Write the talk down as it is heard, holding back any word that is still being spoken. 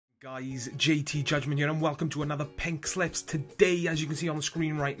Guys, JTJudgment here and welcome to another Pinkslips. Today, as you can see on the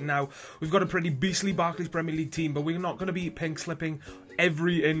screen right now, we've got a pretty beastly Barclays Premier League team, but we're not going to be pink slipping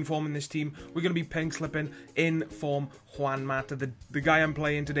every inform in this team. We're going to be pink slipping inform Juan Mata. The guy I'm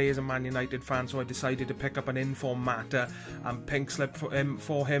playing today is a Man United fan, so I decided to pick up an inform Mata and pink slip for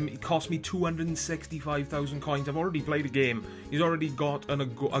him. It cost me 265,000 coins. I've already played a game. He's already got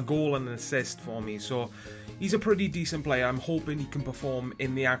a goal and an assist for me, so he's a pretty decent player. I'm hoping he can perform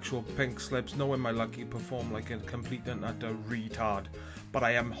in the actual pink slips. Knowing my luck, he'll perform like a complete and utter retard. But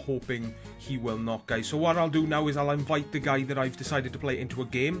I am hoping he will not, guys. So what I'll do now is I'll invite the guy that I've decided to play into a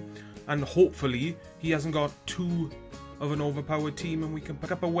game. And hopefully he hasn't got too of an overpowered team and we can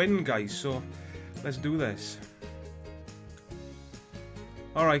pick up a win, guys. So let's do this.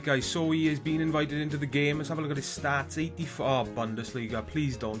 Alright, guys. So he has been invited into the game. Let's have a look at his stats. 84. Oh, Bundesliga.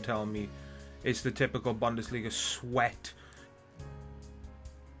 Please don't tell me it's the typical Bundesliga sweat.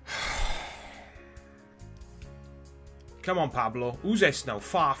 Come on, Pablo. Who's this now?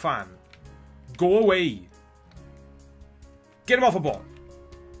 Farfan. Go away. Get him off the ball.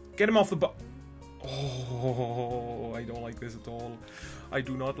 Get him off the ball. Oh, I don't like this at all. I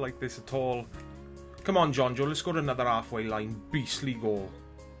do not like this at all. Come on, John Joe. Let's go to another halfway line. Beastly goal.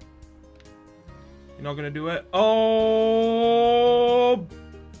 You're not going to do it? Oh,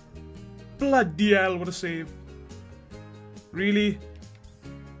 bloody hell. What a save. Really?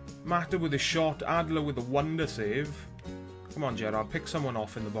 Mata with a shot. Adler with a wonder save. Come on, Gerard, pick someone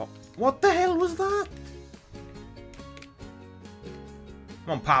off in the box. What the hell was that?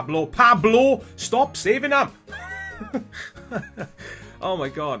 Come on, Pablo. Pablo! Stop saving up! Oh my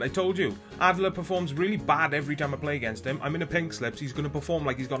god, I told you. Adler performs really bad every time I play against him. I'm in a pink slips. He's going to perform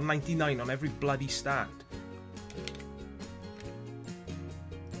like he's got 99 on every bloody stat.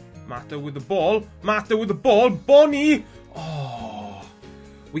 Mata with the ball. Mata with the ball. Bonnie! Oh.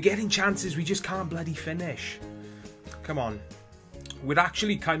 We're getting chances. We just can't bloody finish. Come on. We're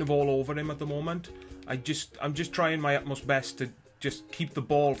actually kind of all over him at the moment. I'm just trying my utmost best to just keep the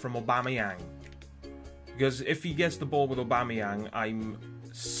ball from Aubameyang. Because if he gets the ball with Aubameyang, I'm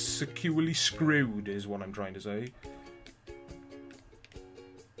securely screwed, is what I'm trying to say.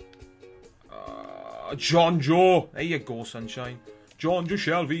 John Joe. There you go, sunshine. John Joe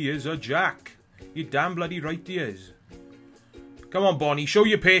Shelby is a jack. You damn bloody right he is. Come on, Bonnie. Show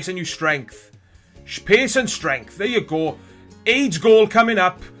your pace and your strength. Pace and strength. There you go. AIDS goal coming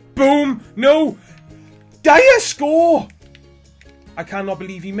up. Boom. No. Dire score. I cannot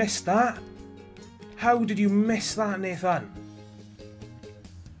believe he missed that. How did you miss that, Nathan?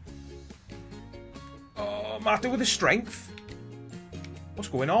 Oh, Mata with the strength. What's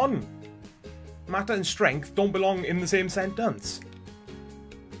going on? Mata and strength don't belong in the same sentence.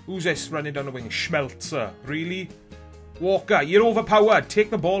 Who's this running down the wing? Schmelzer. Really? Walker, you're overpowered. Take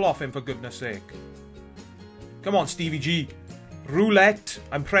the ball off him, for goodness sake. Come on, Stevie G. Roulette.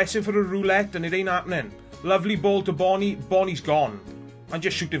 I'm pressing for a roulette and it ain't happening. Lovely ball to Bonnie. Bonnie's gone. I'm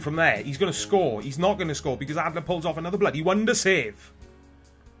just shooting from there. He's going to score. He's not going to score because Adler pulls off another bloody wonder save.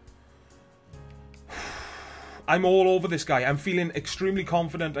 I'm all over this guy. I'm feeling extremely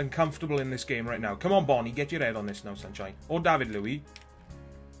confident and comfortable in this game right now. Come on, Bonnie. Get your head on this now, sunshine. Or David Louis.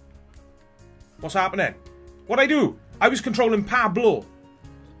 What's happening? What'd I do? I was controlling Pablo.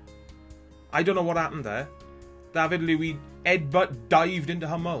 I don't know what happened there. David Louis headbutt dived into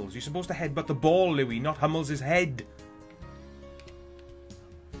Hummels. You're supposed to headbutt the ball, Louis, not Hummels' head.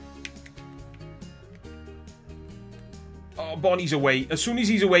 Oh, Bonnie's away. As soon as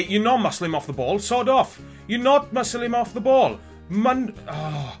he's away, you're not muscling him off the ball. Sod off. You're not muscling him off the ball.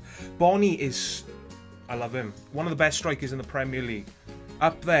 Bonnie is... I love him. One of the best strikers in the Premier League.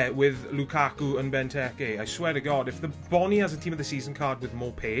 Up there with Lukaku and Benteke. I swear to God, if the Bonnie has a Team of the Season card with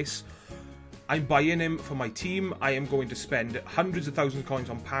more pace, I'm buying him for my team. I am going to spend hundreds of thousands of coins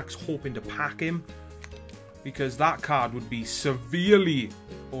on packs hoping to pack him. Because that card would be severely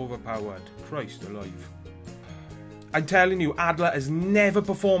overpowered. Christ alive. I'm telling you, Adler has never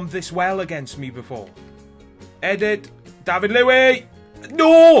performed this well against me before. Edit. David Louis.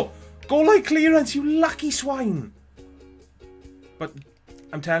 No! Goal line clearance, you lucky swine. But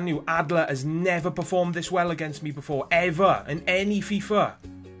I'm telling you, Adler has never performed this well against me before. Ever. In any FIFA.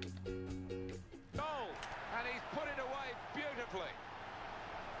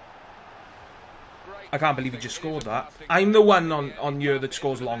 I can't believe he just scored that. I'm the one on here that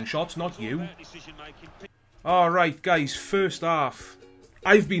scores long shots, not you. Alright, guys, first half.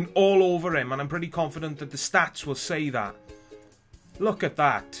 I've been all over him, and I'm pretty confident that the stats will say that. Look at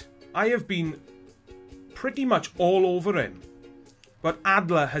that. I have been pretty much all over him. But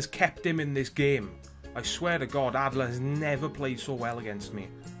Adler has kept him in this game. I swear to God, Adler has never played so well against me.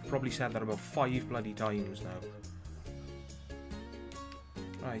 probably said that about 5 bloody times now.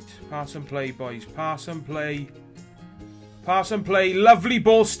 Right, pass and play, boys. Pass and play. Pass and play. Lovely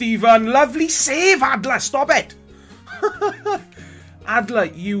ball, Stephen. Lovely save, Adler. Stop it. Adler,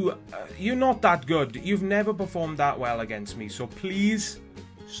 you're not that good. You've never performed that well against me. So please,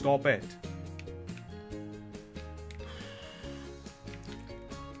 stop it.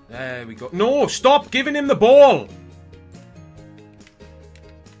 There we go. No, stop giving him the ball.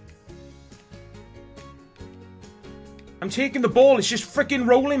 I'm taking the ball. It's just freaking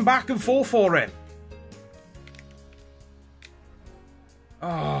rolling back and forth for him.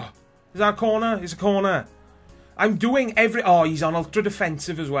 Oh, is that a corner? It's a corner. I'm doing every... Oh, he's on ultra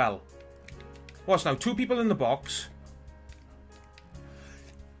defensive as well. What's now? 2 people in the box.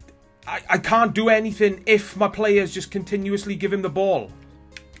 I can't do anything if my players just continuously give him the ball.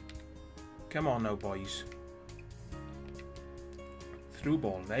 Come on now, boys. Through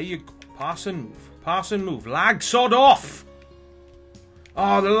ball. There you go. Pass and move. Pass and move. Lag, sod off!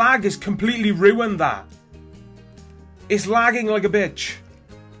 Oh, the lag has completely ruined that. It's lagging like a bitch.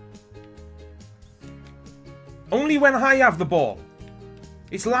 Only when I have the ball.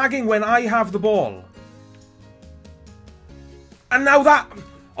 It's lagging when I have the ball. And now that...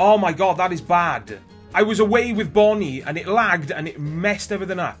 Oh my god, that is bad. I was away with Bonnie and it lagged and it messed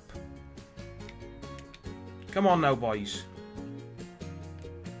everything up. Come on now, boys.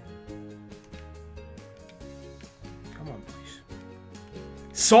 Come on, boys.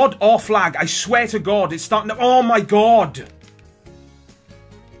 Sod off, lag. I swear to God, it's starting to... Oh my god.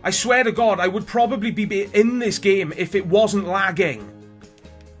 I swear to God, I would probably be in this game if it wasn't lagging.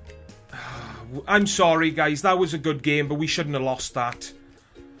 I'm sorry, guys. That was a good game, but we shouldn't have lost that.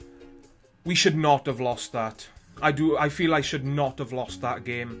 We should not have lost that. I feel I should not have lost that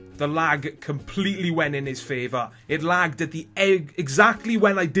game. The lag completely went in his favour. It lagged at the exactly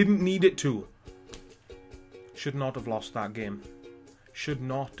when I didn't need it to. Should not have lost that game. Should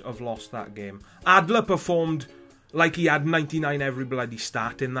not have lost that game. Adler performed like he had 99 every bloody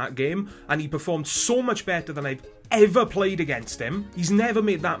stat in that game, and he performed so much better than I've ever played against him. He's never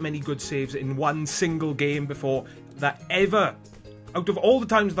made that many good saves in one single game before, that ever, out of all the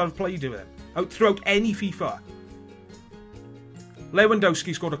times that I've played with him, throughout any FIFA.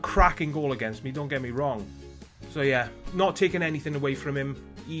 Lewandowski scored a cracking goal against me, don't get me wrong. So yeah, not taking anything away from him.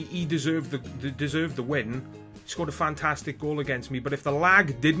 He deserved the win. He scored a fantastic goal against me, but if the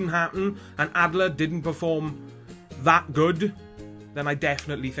lag didn't happen and Adler didn't perform that good, then I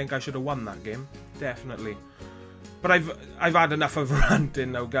definitely think I should have won that game. Definitely. But I've had enough of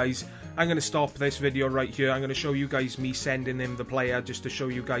ranting now, guys. I'm going to stop this video right here. I'm going to show you guys me sending him the player just to show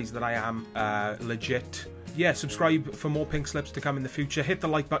you guys that I am legit. Yeah, subscribe for more Pinkslips to come in the future. Hit the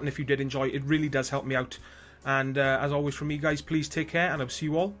like button if you did enjoy. It really does help me out. And as always from me, guys, please take care, and I'll see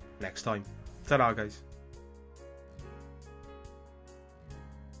you all next time. Ta-ra, guys.